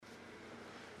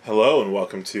Hello and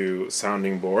welcome to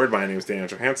Sounding Board. My name is Daniel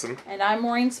Johansson. And I'm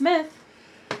Maureen Smith.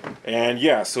 And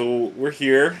yeah, so we're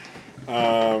here.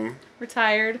 We're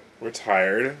tired. We're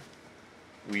tired.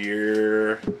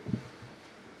 We're,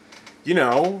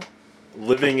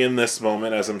 living in this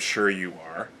moment, as I'm sure you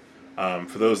are.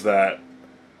 For those that,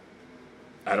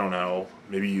 I don't know,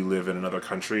 maybe you live in another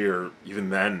country, or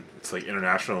even then, it's like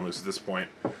international news at this point.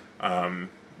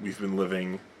 We've been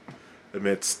living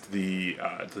amidst the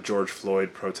George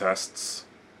Floyd protests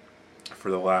for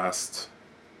the last,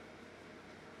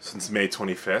 since May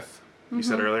 25th, you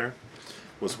said earlier,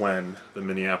 was when the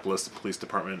Minneapolis Police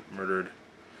Department murdered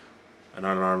an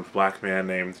unarmed black man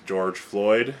named George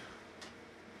Floyd.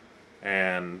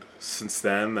 And since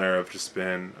then, there have just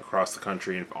been, across the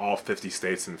country, in all 50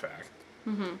 states, in fact,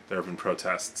 there have been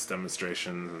protests,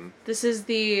 demonstrations, and This is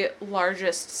the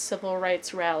largest civil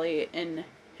rights rally in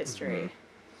history.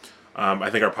 I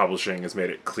think our publishing has made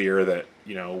it clear that,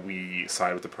 we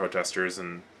side with the protesters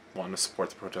and want to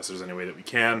support the protesters any way that we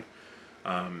can.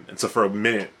 And so for a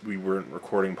minute, we weren't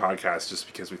recording podcasts just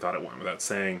because we thought it went without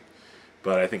saying.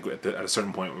 But I think at a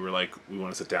certain point, we were like, we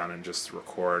want to sit down and just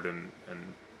record and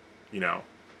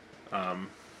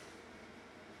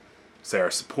say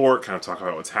our support, kind of talk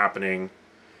about what's happening.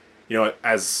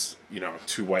 As,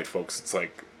 two white folks, it's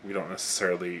like we didn't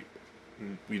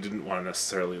want to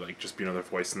necessarily like just be another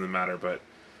voice in the matter, but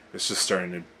it's just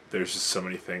there's just so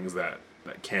many things that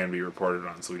can be reported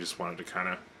on, so we just wanted to kind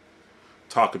of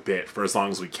talk a bit for as long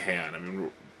as we can. I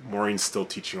mean, Maureen's still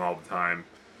teaching all the time.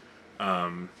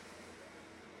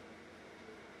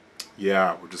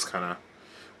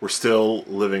 We're still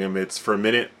living amidst, for a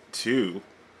minute too,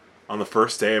 on the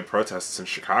first day of protests in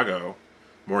Chicago,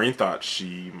 Maureen thought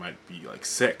she might be like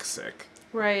sick.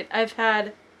 Right. I've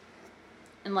had,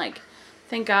 and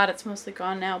thank God it's mostly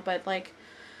gone now, but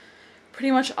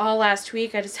pretty much all last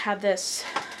week I just had this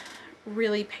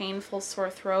really painful sore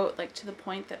throat, to the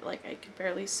point that I could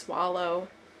barely swallow.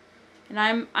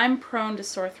 And I'm prone to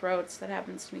sore throats. That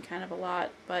happens to me kind of a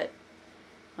lot, but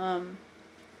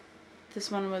this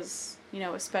one was,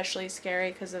 especially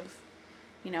scary because of,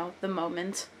 the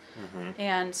moment.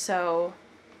 And so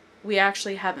we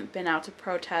actually haven't been out to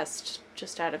protest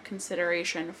just out of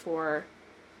consideration for,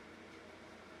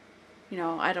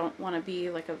 I don't want to be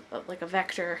like a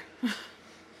vector.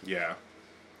 Yeah.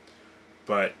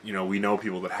 But, we know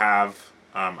people that have.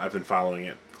 I've been following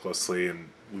it closely, and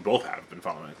we both have been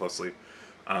following it closely.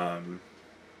 And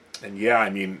yeah, I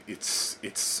mean,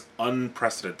 it's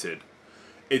unprecedented.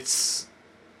 It's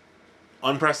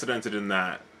unprecedented in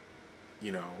that,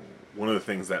 one of the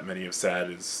things that many have said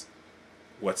is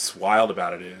what's wild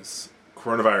about it is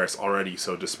coronavirus already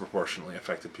so disproportionately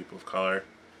affected people of color,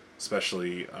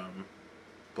 especially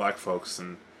black folks,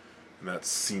 and that's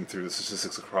seen through the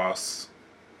statistics across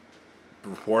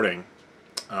reporting.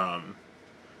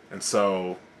 And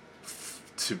so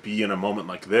to be in a moment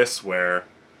like this where,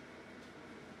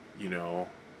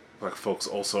 black folks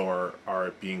also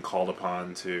are being called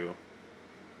upon to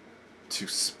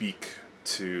speak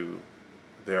to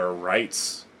their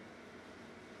rights,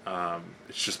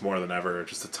 it's just more than ever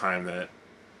just a time that,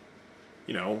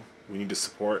 we need to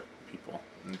support people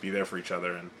and be there for each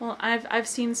other. And Well, I've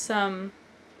seen some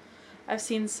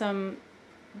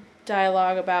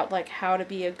dialogue about how to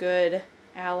be a good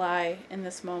ally in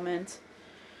this moment.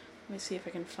 Let me see if I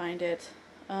can find it.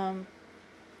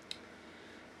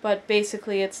 But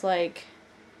basically it's not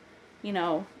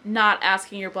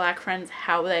asking your black friends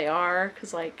how they are,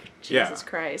 because Jesus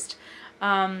Christ.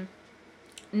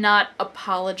 Not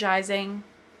apologizing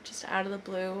just out of the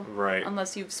blue. Right.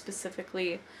 Unless you've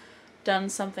specifically done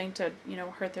something to,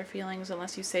 hurt their feelings.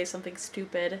 Unless you say something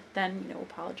stupid, then,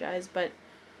 apologize. But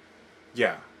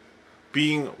yeah,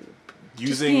 being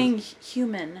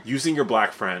human. Using your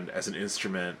black friend as an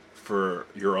instrument for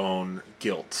your own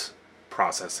guilt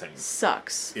processing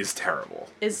sucks. Is terrible.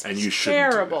 And you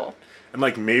shouldn't terrible. And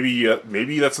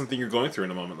maybe that's something you're going through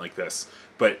in a moment like this.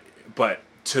 But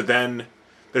to then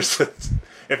there's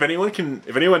if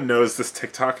anyone knows this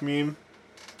TikTok meme,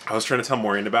 I was trying to tell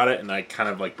Maureen about it and I kind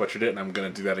of butchered it, and I'm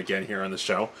gonna do that again here on the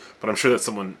show. But I'm sure that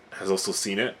someone has also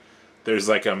seen it. There's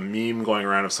a meme going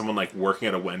around of someone working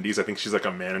at a Wendy's. I think she's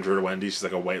a manager at a Wendy's. She's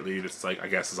a white lady that's I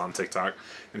guess is on TikTok,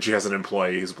 and she has an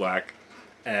employee who's black,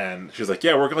 and she's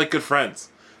yeah, we're good friends.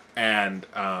 And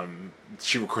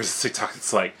she records a TikTok.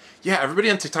 It's yeah,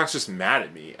 everybody on TikTok's just mad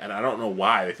at me, and I don't know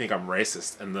why. They think I'm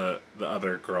racist. And the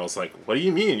other girl's what do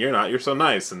you mean? You're not. You're so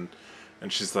nice. And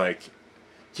she's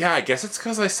yeah, I guess it's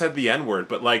because I said the N-word,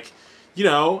 but I'm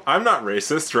not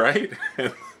racist, right?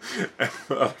 And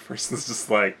the other person's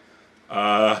just I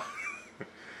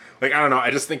don't know. I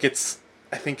think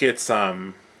it's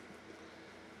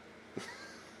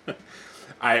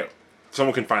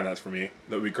Someone can find that for me.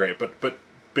 That would be great. But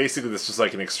basically, this is just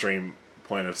like an extreme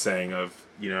point of saying of,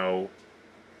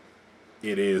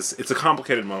 it's a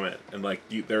complicated moment, and like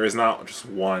there is not just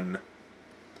one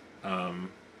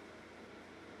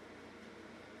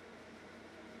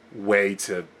way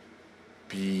to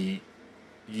be.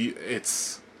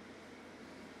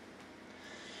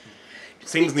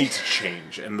 Things need to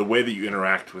change, and the way that you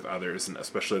interact with others, and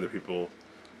especially other people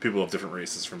of different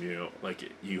races from you, like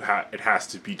it has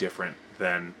to be different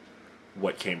than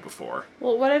what came before.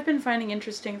 Well, what I've been finding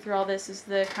interesting through all this is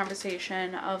the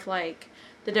conversation of like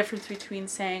the difference between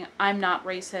saying I'm not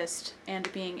racist and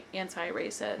being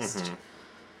anti-racist.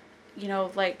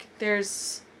 Mm-hmm. Like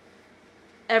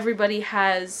everybody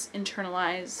has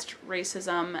internalized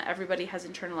racism, everybody has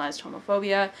internalized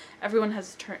homophobia, everyone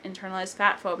has internalized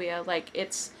fat phobia. Like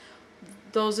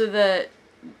those are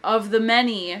of the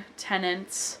many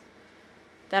tenets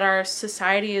that our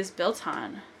society is built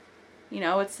on.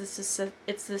 It's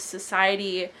this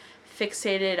society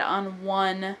fixated on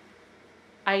one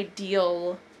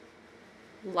ideal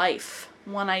life,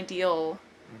 one ideal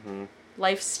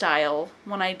lifestyle,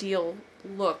 one ideal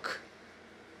look,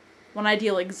 one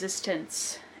ideal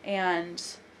existence. And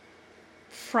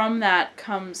from that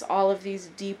comes all of these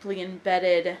deeply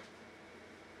embedded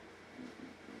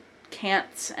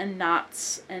can'ts and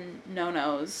nots and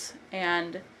no-nos.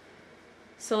 And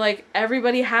so, like,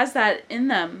 everybody has that in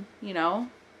them,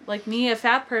 Like me, a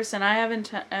fat person, I've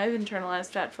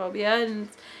internalized fat phobia, and,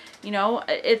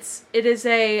 it is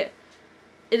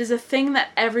a thing that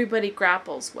everybody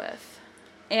grapples with.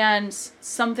 And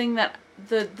something that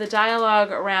the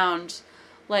dialogue around,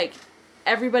 like,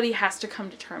 everybody has to come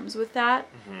to terms with that.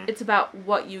 Mm-hmm. It's about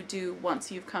what you do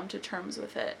once you've come to terms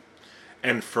with it.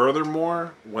 And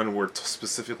furthermore, when we're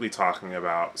specifically talking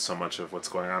about so much of what's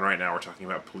going on right now, we're talking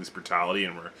about police brutality,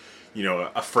 and we're,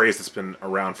 a phrase that's been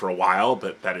around for a while,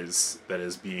 but that is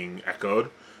being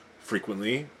echoed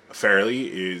frequently, fairly,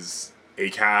 is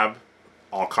ACAB,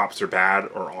 all cops are bad,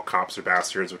 or all cops are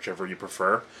bastards, whichever you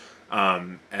prefer.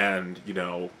 And, and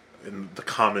the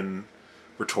common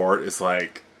retort is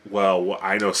like, well,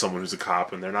 I know someone who's a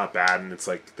cop, and they're not bad, and it's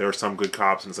like, there are some good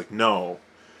cops, and it's like, no.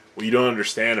 What you don't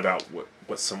understand about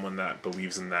what someone that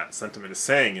believes in that sentiment is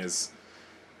saying is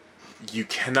you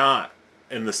cannot,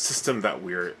 in the system that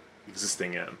we're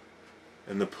existing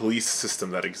in the police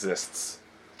system that exists,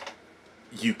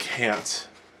 you can't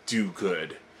do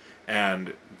good.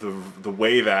 And the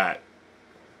way that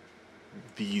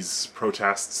these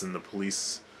protests and the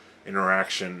police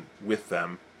interaction with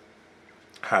them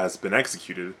has been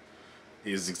executed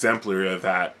is exemplary of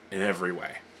that in every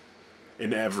way.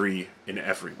 In every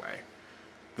way.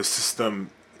 The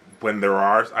system, when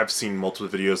I've seen multiple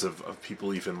videos of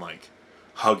people even like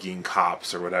hugging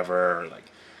cops or whatever, or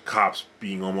like cops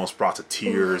being almost brought to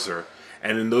tears,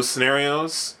 and in those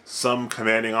scenarios, some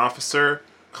commanding officer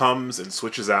comes and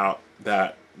switches out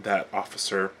that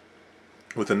officer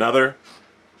with another.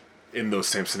 In those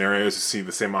same scenarios, you see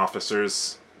the same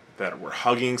officers that were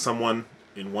hugging someone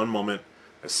in one moment,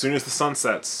 as soon as the sun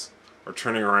sets, are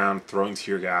turning around, throwing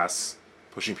tear gas,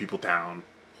 pushing people down,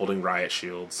 holding riot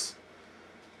shields.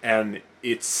 And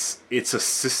it's a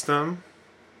system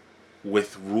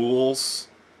with rules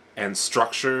and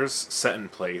structures set in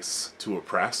place to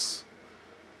oppress.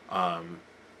 And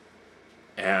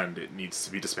it needs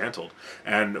to be dismantled.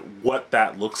 And what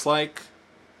that looks like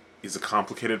is a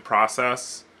complicated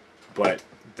process, but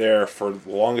there for the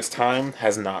longest time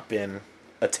has not been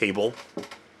a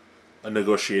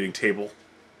negotiating table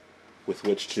with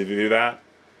which to do that.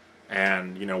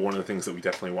 And, one of the things that we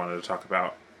definitely wanted to talk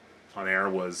about on air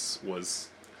was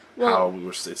how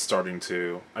it's starting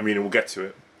to, we'll get to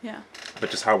it. Yeah.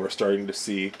 But just how we're starting to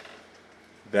see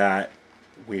that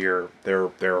there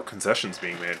are concessions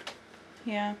being made.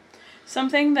 Yeah.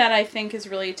 Something that I think is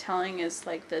really telling is,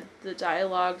 like, the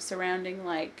dialogue surrounding,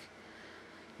 like,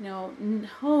 not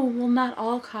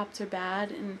all cops are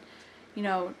bad. And,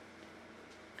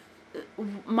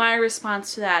 my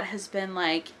response to that has been,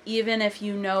 like, even if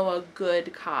you know a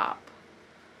good cop,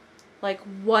 like,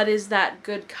 what is that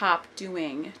good cop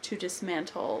doing to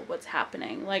dismantle what's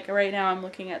happening? Like, right now I'm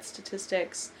looking at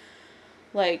statistics,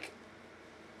 like,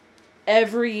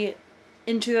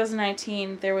 in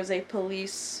 2019, there was a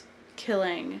police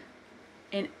killing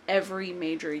in every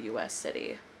major U.S.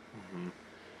 city. Mm-hmm.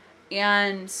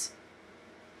 And,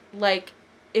 like,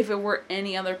 if it were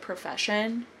any other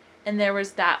profession, and there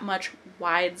was that much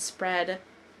widespread...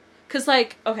 Because,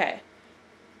 like, okay,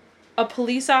 a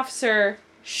police officer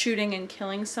shooting and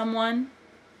killing someone,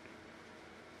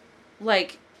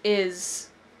 like,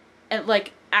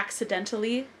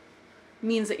 accidentally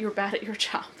means that you're bad at your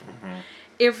job. Mm-hmm.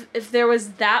 if there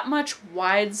was that much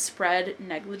widespread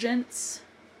negligence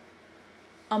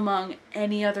among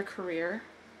any other career,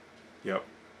 Yep.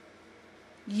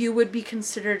 you would be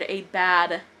considered a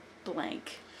bad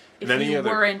blank if you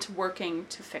weren't working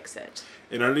to fix it.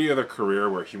 In any other career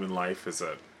where human life is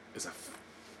a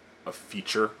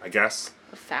feature, I guess.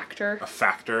 A factor. A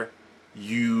factor.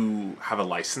 You have a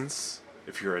license.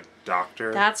 If you're a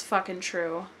doctor. That's fucking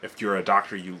true. If you're a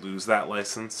doctor, you lose that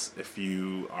license. If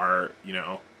you are,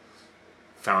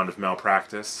 found of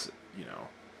malpractice,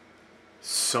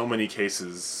 so many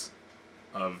cases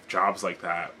of jobs like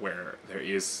that where there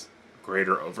is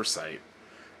greater oversight.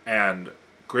 And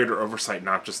greater oversight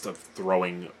not just of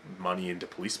throwing money into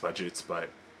police budgets, but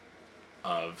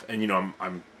of, and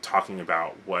I'm talking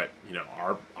about what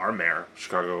our mayor,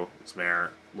 Chicago's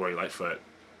mayor, Lori Lightfoot,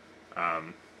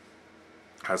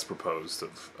 has proposed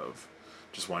of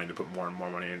just wanting to put more and more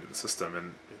money into the system,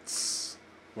 and it's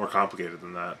more complicated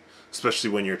than that, especially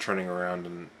when you're turning around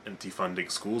and defunding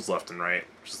schools left and right,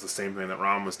 which is the same thing that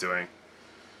Rahm was doing.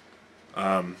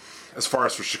 As far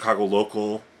as for Chicago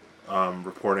local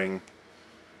reporting,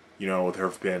 there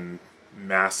have been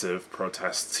massive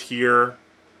protests here.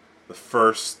 The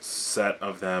first set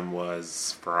of them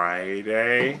was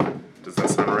Friday. Does that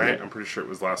sound right? I'm pretty sure it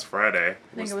was last Friday.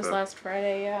 I think it was last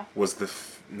Friday, yeah. Was the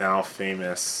now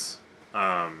famous,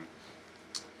 for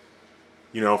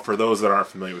those that aren't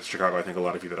familiar with Chicago, I think a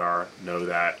lot of you that are know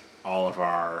that all of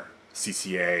our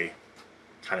CCA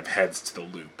kind of heads to the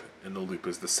Loop. And the Loop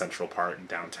is the central part in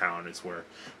downtown. It's where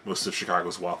most of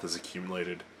Chicago's wealth is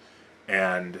accumulated.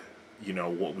 And,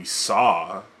 what we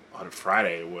saw on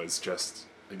Friday was just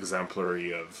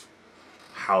exemplary of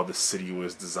how the city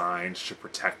was designed to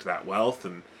protect that wealth.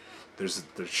 And there's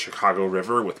the Chicago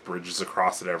River with bridges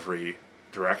across it every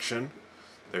direction.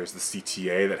 There's the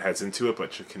CTA that heads into it,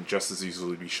 but it can just as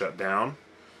easily be shut down.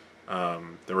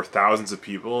 There were thousands of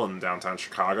people in downtown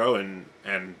Chicago, and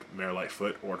Mayor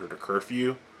Lightfoot ordered a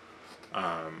curfew,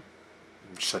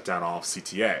 shut down all of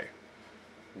CTA,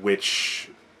 which,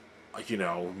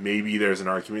 maybe there's an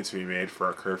argument to be made for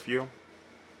a curfew,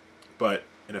 but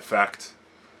in effect,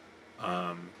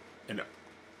 and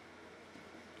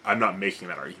I'm not making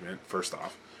that argument, first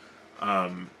off.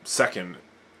 Second,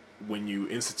 when you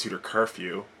institute a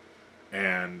curfew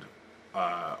and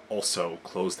also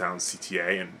close down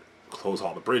CTA and close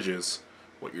all the bridges,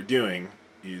 what you're doing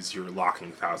is you're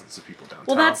locking thousands of people downtown.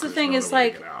 Well, that's the thing is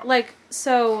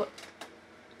so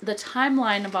the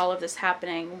timeline of all of this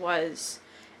happening was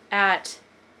at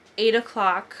 8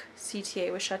 o'clock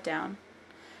CTA was shut down.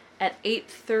 At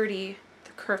 8:30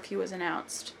 the curfew was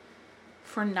announced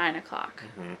for 9 o'clock.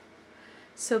 Mm-hmm.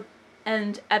 So,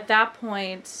 and at that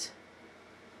point,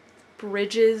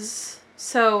 bridges,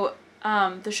 the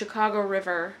Chicago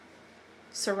River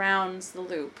surrounds the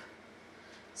Loop.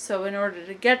 So in order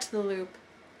to get to the Loop,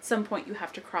 at some point you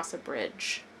have to cross a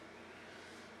bridge.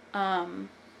 And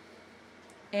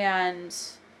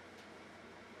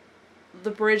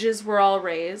the bridges were all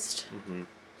raised. Mm-hmm.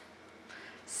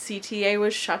 CTA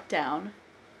was shut down.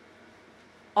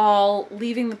 All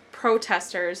leaving the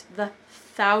protesters, the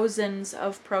thousands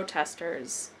of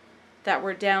protesters that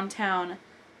were downtown,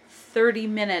 30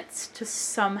 minutes to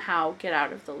somehow get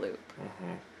out of the Loop.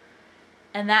 Mm-hmm.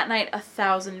 And that night,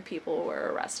 1,000 people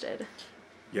were arrested.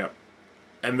 Yep.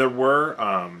 And there were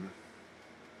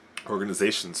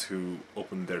organizations who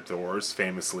opened their doors.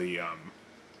 Famously,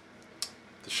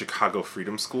 the Chicago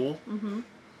Freedom School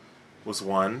was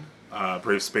one.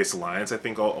 Brave Space Alliance, I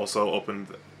think, also opened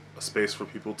a space for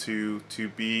people to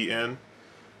be in,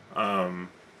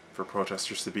 for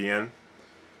protesters to be in.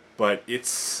 But it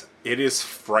is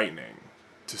frightening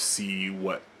to see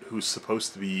who's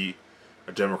supposed to be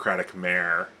a Democratic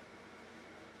mayor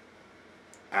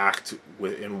act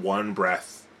in one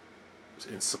breath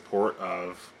in support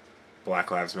of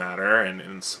Black Lives Matter and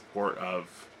in support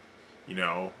of,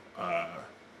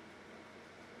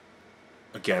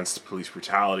 against police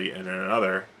brutality, and in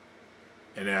another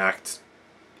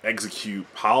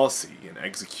execute policy and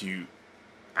execute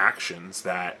actions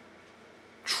that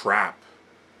trap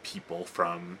people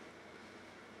from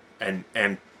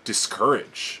and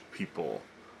discourage people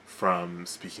from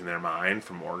speaking their mind,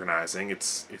 from organizing.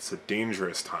 It's a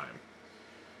dangerous time.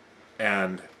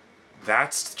 And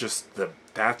that's just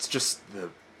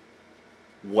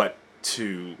what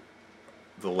to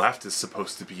the left is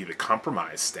supposed to be the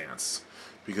compromise stance.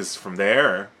 Because from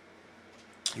there,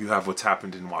 you have what's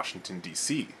happened in Washington,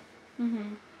 D.C.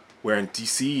 Mm-hmm. Where in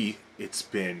D.C., it's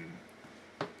been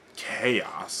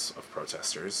chaos of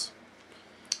protesters.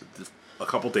 A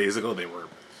couple days ago, they were,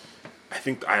 I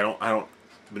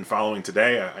been following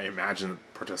today, I imagine the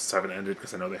protests haven't ended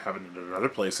because I know they haven't ended in other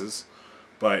places.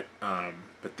 But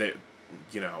they,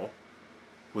 you know,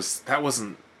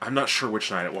 wasn't. I'm not sure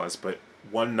which night it was, but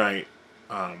one night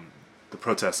the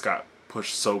protests got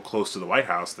pushed so close to the White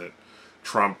House that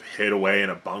Trump hid away in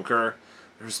a bunker.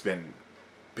 There's been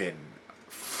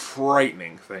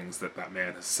frightening things that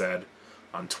man has said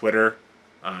on Twitter.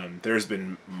 There's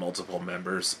been multiple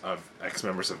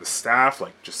ex-members of the staff,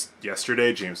 like just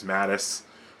yesterday, James Mattis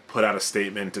put out a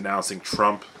statement denouncing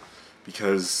Trump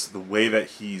because the way that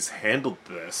he's handled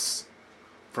this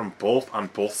on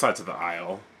both sides of the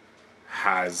aisle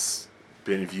has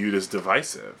been viewed as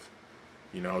divisive.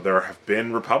 You know, there have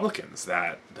been Republicans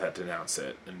that denounce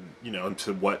it, and you know,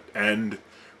 to what end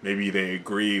maybe they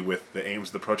agree with the aims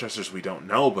of the protesters, we don't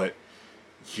know, but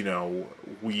you know,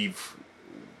 we've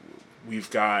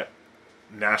got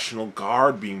National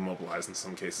Guard being mobilized in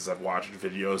some cases. I've watched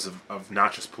videos of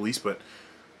not just police, but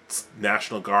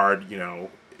National Guard, you know,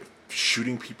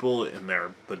 shooting people in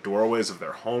the doorways of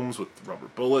their homes with rubber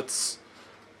bullets,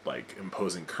 like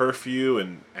imposing curfew,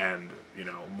 and you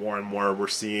know, more and more we're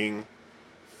seeing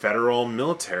federal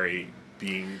military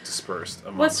being dispersed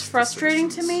amongst What's frustrating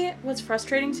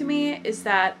to me is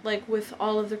that, like, with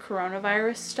all of the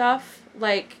coronavirus stuff,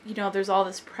 like, you know, there's all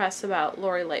this press about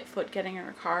Lori Lightfoot getting in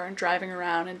her car and driving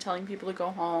around and telling people to go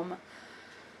home.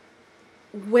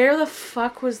 Where the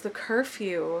fuck was the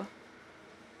curfew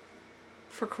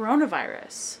for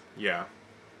coronavirus? Yeah.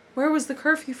 Where was the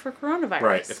curfew for coronavirus?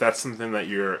 Right. If that's something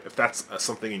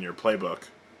something in your playbook,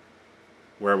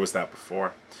 where was that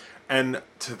before? And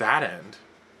to that end,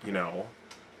 you know,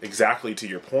 exactly to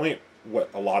your point, what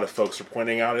a lot of folks are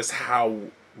pointing out is how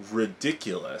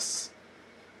ridiculous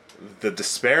the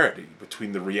disparity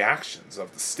between the reactions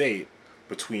of the state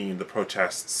between the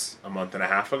protests a month and a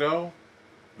half ago,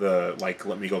 the, like,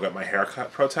 let me go get my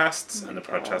haircut protests, and the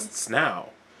protests now.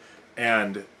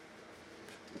 And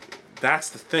that's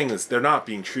the thing, is they're not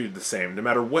being treated the same, no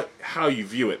matter how you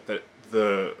view it. That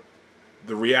the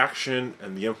reaction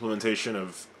and the implementation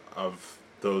of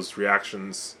those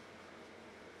reactions,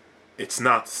 it's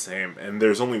not the same, and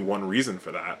there's only one reason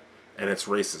for that, and it's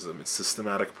racism. It's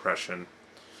systematic oppression.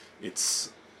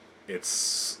 It's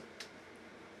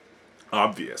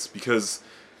obvious, because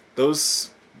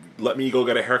those let me go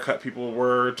get a haircut people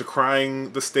were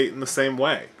decrying the state in the same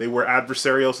way. They were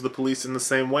adversarial to the police in the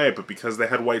same way, but because they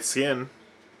had white skin.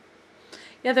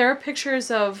 Yeah, there are pictures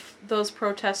of those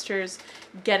protesters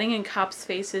getting in cops'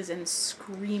 faces and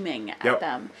screaming at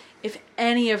them. If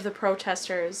any of the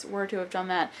protesters were to have done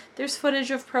that, there's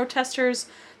footage of protesters.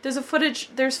 There's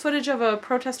footage of a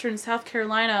protester in South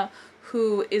Carolina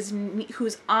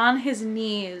who's on his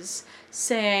knees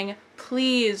saying,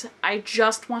 "Please, I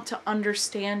just want to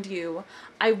understand you.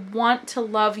 I want to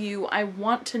love you. I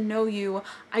want to know you.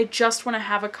 I just want to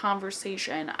have a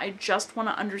conversation. I just want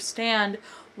to understand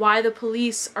why the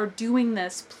police are doing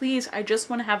this. Please, I just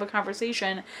want to have a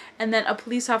conversation." And then a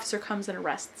police officer comes and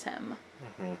arrests him.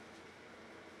 Mm-hmm.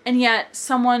 And yet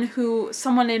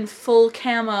someone in full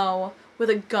camo with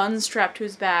a gun strapped to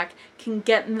his back can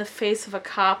get in the face of a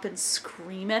cop and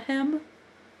scream at him.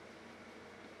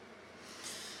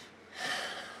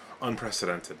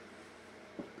 Unprecedented.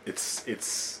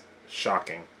 It's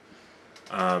shocking.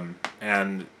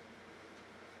 And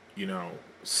you know,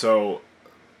 so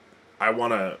I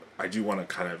do want to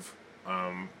kind of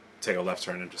take a left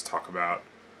turn and just talk about,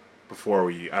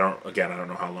 before I don't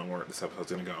know how long this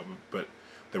episode's going to go, but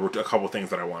there were a couple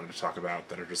things that I wanted to talk about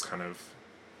that are just kind of,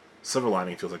 silver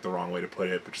lining feels like the wrong way to put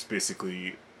it, but just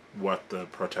basically what the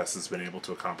protest has been able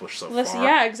to accomplish so far.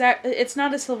 Yeah, exactly. It's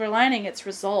not a silver lining, it's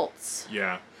results.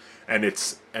 Yeah. And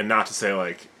not to say,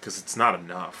 like, because it's not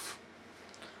enough.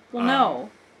 Well, no.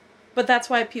 But that's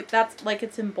why that's, like,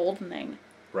 it's emboldening.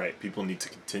 Right. People need to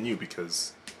continue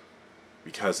because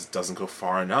it doesn't go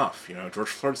far enough. You know, George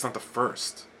Floyd's not the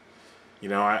first. You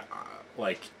know, I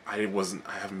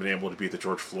haven't been able to be at the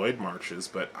George Floyd marches,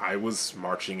 but I was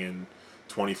marching in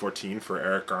 2014 for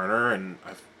Eric Garner, and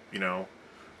I've, you know,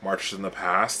 marched in the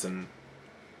past, and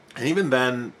even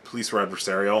then, police were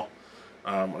adversarial.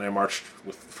 When I marched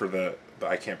for the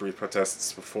I Can't Breathe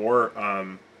protests before,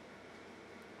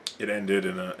 it ended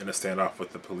in a standoff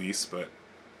with the police, but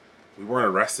we weren't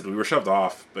arrested. We were shoved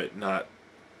off, but not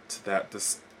to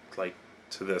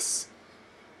this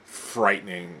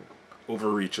frightening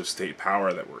overreach of state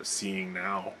power that we're seeing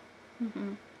now.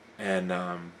 Mm-hmm.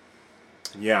 And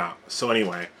yeah. So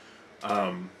anyway,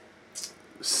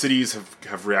 cities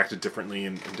have reacted differently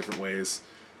in different ways.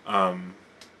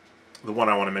 The one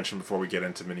I want to mention before we get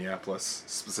into Minneapolis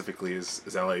specifically is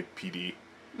LAPD.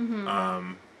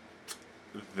 Mm-hmm.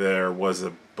 there was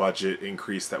a budget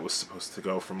increase that was supposed to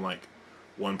go from like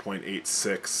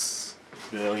 1.86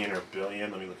 billion or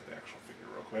billion. Let me look at the actual figure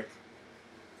real quick.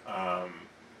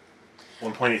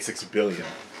 1.86 billion.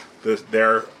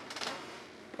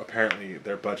 Apparently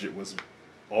their budget was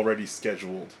already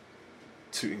scheduled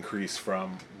to increase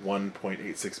from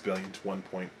 1.86 billion to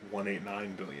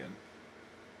 1.189 billion.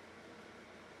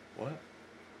 What?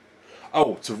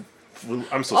 Oh,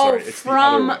 I'm so sorry. It's the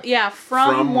other way.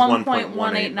 From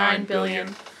 1.189 billion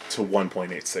to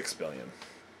 1.86 billion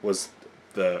was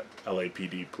the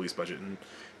LAPD police budget, and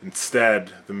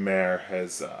instead the mayor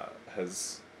has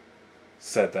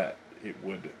said that it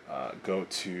would go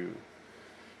to.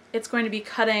 It's going to be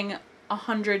cutting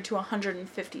 100 to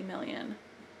 150 million.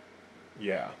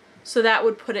 Yeah. So that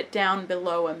would put it down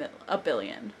below a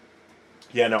billion.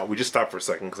 Yeah, no, we just stopped for a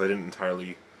second because I didn't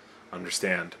entirely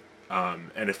understand.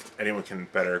 And if anyone can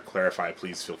better clarify,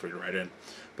 please feel free to write in.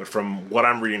 But from what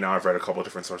I'm reading now, I've read a couple of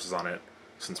different sources on it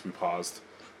since we paused.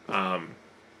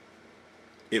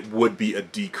 It would be a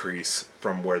decrease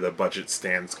from where the budget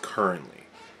stands currently,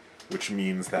 which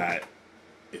means that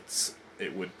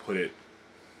it would put it.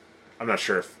 I'm not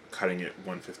sure if cutting it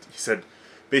 150. He said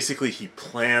basically he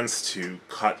plans to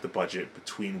cut the budget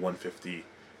between 150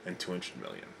 and 200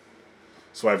 million.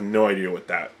 So I have no idea what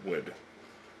that would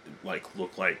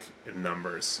look like in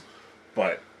numbers,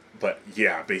 but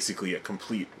yeah, basically a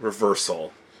complete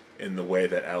reversal in the way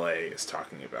that LA is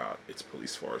talking about its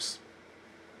police force,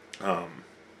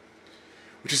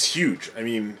 which is huge. I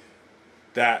mean,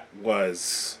 that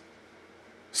was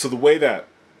so the way that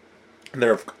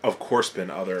there have of course been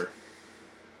other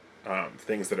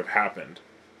things that have happened,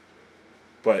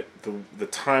 but the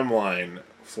timeline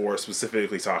for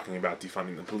specifically talking about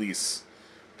defunding the police,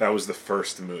 that was the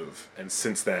first move. And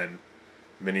since then,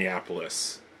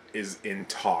 Minneapolis is in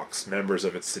talks. Members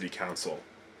of its city council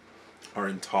are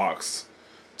in talks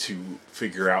to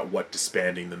figure out what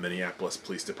disbanding the Minneapolis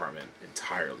Police Department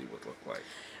entirely would look like.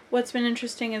 What's been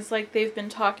interesting is they've been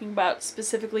talking about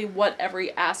specifically what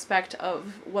every aspect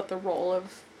of what the role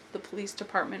of the police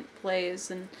department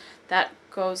plays, and that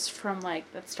goes from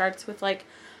that starts with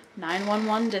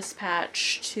 911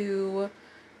 dispatch to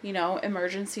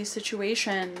emergency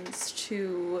situations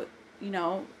to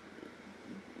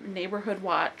neighborhood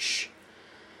watch.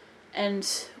 And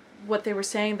what they were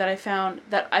saying that I found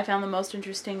the most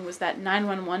interesting was that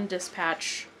 911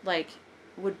 dispatch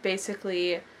would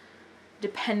basically,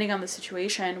 depending on the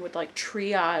situation, would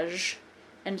triage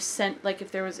and send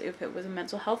if it was a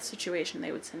mental health situation,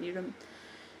 they would send you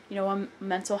to a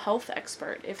mental health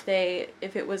expert. If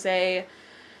it was a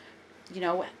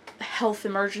health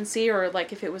emergency, or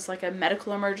if it was a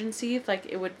medical emergency,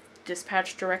 it would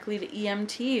dispatch directly to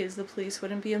EMTs. The police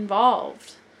wouldn't be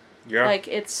involved. Yeah.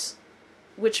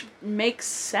 Which makes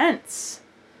sense.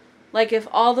 If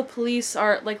all the police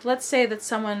are let's say that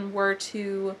someone were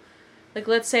to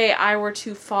let's say I were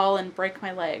to fall and break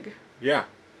my leg. Yeah.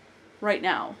 Right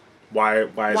now. Why are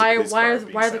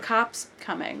the cops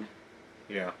coming?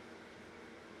 Yeah.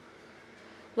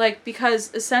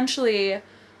 Because essentially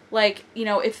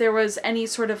if there was any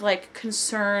sort of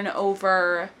concern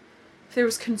over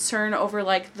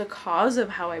the cause of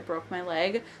how I broke my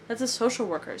leg, that's a social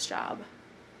worker's job.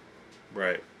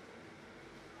 Right.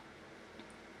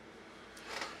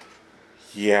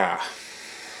 Yeah.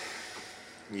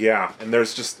 Yeah, and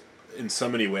there's just, in so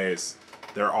many ways,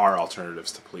 there are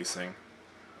alternatives to policing.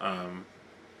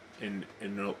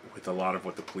 With a lot of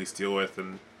what the police deal with,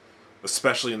 and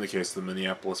especially in the case of the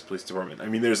Minneapolis Police Department. I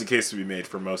mean, there's a case to be made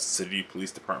for most city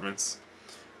police departments,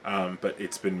 but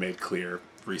it's been made clear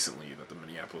recently that the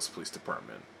Minneapolis Police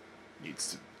Department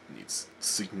needs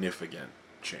significant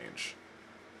change.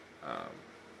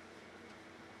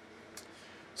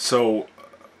 So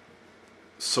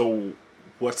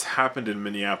what's happened in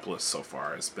Minneapolis so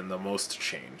far has been the most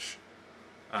change.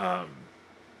 I'm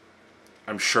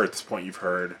sure at this point you've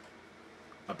heard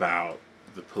about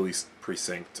the police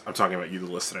precinct. I'm talking about you,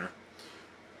 the listener.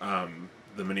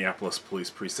 The Minneapolis Police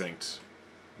Precinct,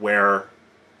 where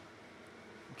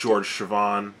George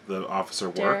Chauvin, the officer,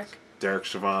 worked. Derek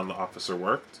Chauvin, the officer,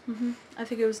 worked. Mm-hmm. I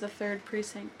think it was the 3rd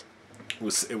precinct.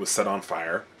 It was set on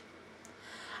fire.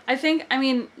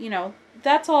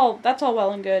 That's all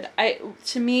well and good.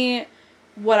 To me,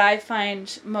 what I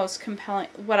find most compelling,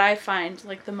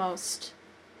 the most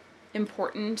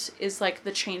important is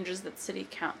the changes that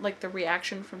the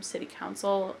reaction from city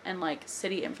council and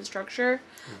city infrastructure.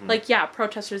 Mm-hmm.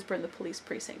 Protesters burned the police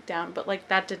precinct down, but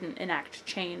that didn't enact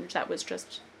change. That was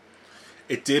just.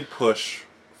 It did push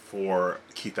for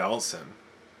Keith Ellison,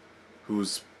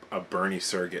 who's a Bernie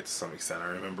surrogate to some extent. I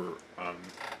remember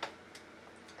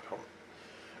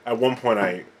At one point,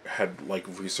 I had like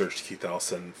researched Keith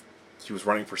Ellison. He was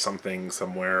running for something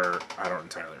somewhere. I don't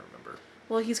entirely remember.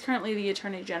 Well, he's currently the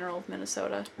Attorney General of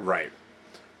Minnesota. Right,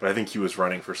 but I think he was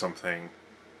running for something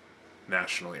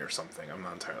nationally or something. I'm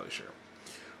not entirely sure.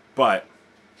 But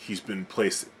he's been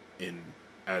placed in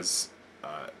as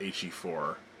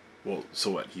HE4. Well, so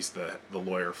what? He's the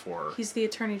lawyer for. He's the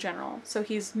Attorney General, so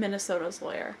he's Minnesota's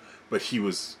lawyer. But he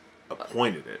was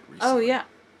appointed it recently. Oh yeah,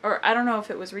 or I don't know if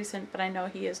it was recent, but I know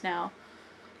he is now.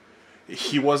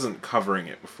 He wasn't covering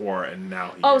it before, and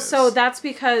now he is. Oh, so that's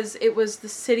because it was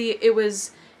it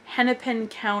was Hennepin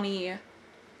County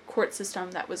court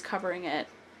system that was covering it,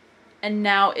 and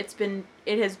now it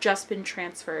has just been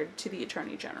transferred to the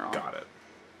Attorney General. Got it.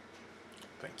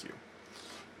 Thank you.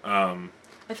 I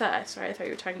thought you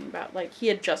were talking about, like, he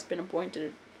had just been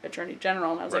appointed Attorney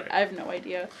General, and I was right. like, I have no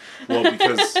idea. Well,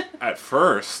 because at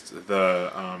first,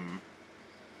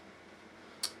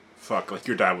 like,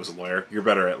 your dad was a lawyer. You're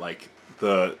better at, like,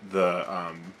 what's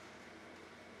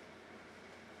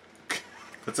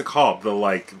it called?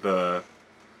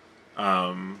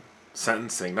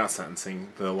 Sentencing, not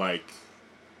sentencing, the, like,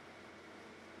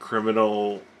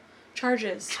 criminal...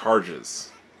 Charges.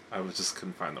 I just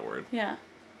couldn't find the word. Yeah.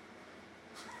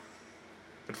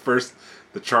 At first,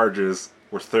 the charges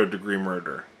were third-degree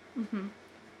murder. Mm-hmm.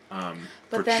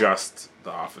 For just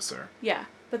the officer. Yeah.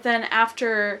 But then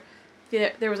after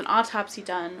there was an autopsy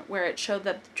done where it showed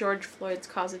that George Floyd's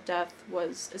cause of death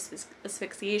was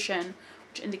asphyxiation,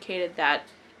 which indicated that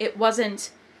it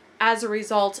wasn't as a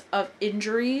result of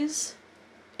injuries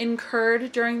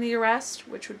incurred during the arrest,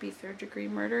 which would be third-degree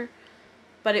murder,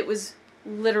 but it was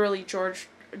literally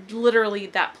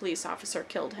that police officer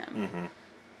killed him.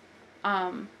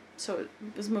 Mm-hmm. So it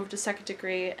was moved to second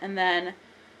degree, and then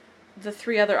the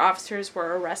 3 other officers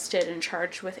were arrested and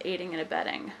charged with aiding and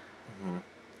abetting.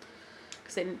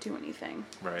 Because they didn't do anything.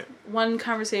 Right. One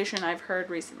conversation I've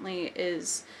heard recently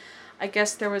is, I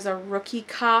guess there was a rookie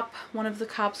cop. One of the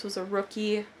cops was a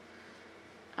rookie,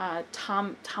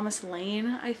 Thomas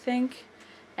Lane, I think.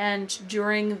 And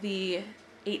during the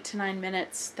 8 to 9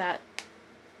 minutes that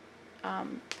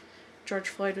George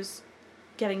Floyd was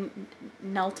getting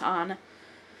knelt on,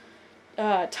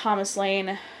 Thomas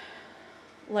Lane,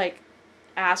 like,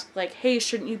 asked, like, hey,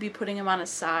 shouldn't you be putting him on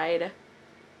his side?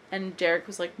 And Derek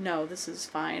was like, no, this is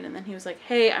fine. And then he was like,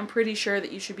 hey, I'm pretty sure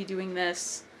that you should be doing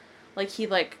this. Like, he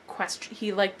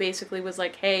basically was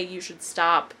like, hey, you should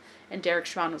stop. And Derek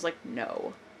Chauvin was like,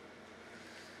 no.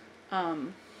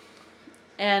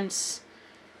 And,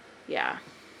 yeah.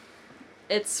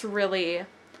 It's really...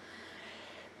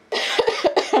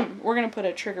 We're going to put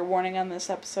a trigger warning on this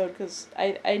episode because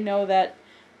I know that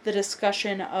the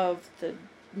discussion of the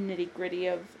nitty-gritty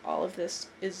of all of this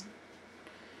is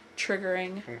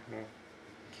triggering. Mm-hmm.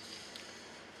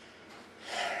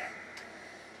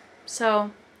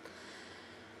 So...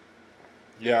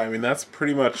 Yeah, I mean, that's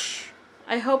pretty much...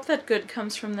 I hope that good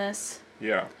comes from this.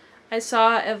 Yeah. I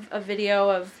saw a video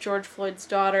of George Floyd's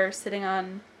daughter sitting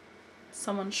on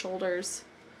someone's shoulders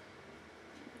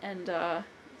and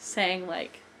saying,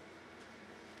 like,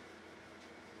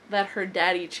 that her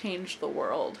daddy changed the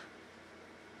world.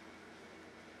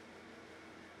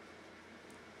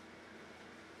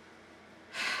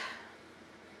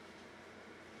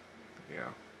 Yeah.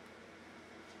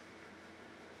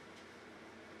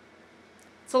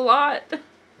 It's a lot.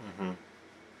 Mm-hmm.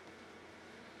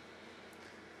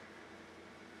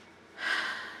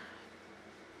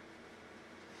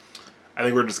 I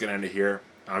think we're just going to end it here.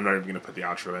 I'm not even going to put the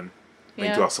outro in.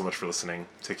 Thank you all so much for listening.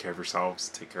 Take care of yourselves.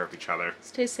 Take care of each other.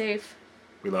 Stay safe.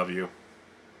 We love you.